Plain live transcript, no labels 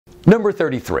Number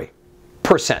 33,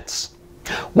 percents.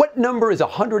 What number is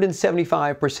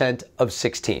 175% of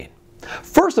 16?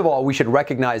 First of all, we should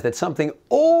recognize that something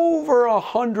over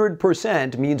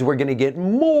 100% means we're going to get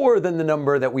more than the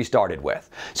number that we started with.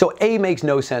 So A makes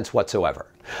no sense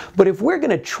whatsoever. But if we're going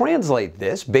to translate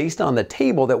this based on the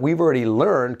table that we've already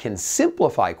learned can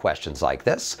simplify questions like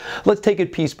this, let's take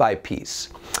it piece by piece.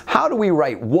 How do we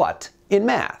write what in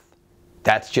math?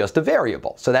 That's just a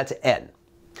variable, so that's n.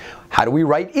 How do we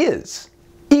write is?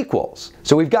 Equals.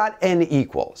 So we've got n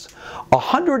equals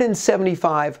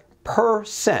 175%.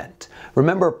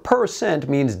 Remember, percent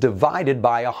means divided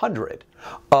by 100.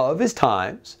 Of is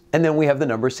times, and then we have the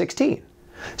number 16.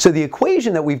 So the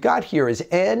equation that we've got here is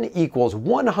n equals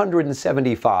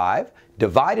 175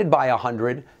 divided by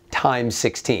 100 times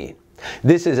 16.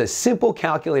 This is a simple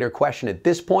calculator question at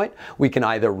this point. We can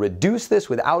either reduce this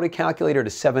without a calculator to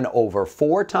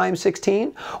 7/4 times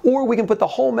 16, or we can put the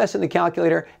whole mess in the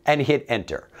calculator and hit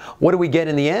enter. What do we get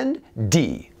in the end?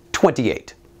 D,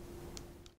 28.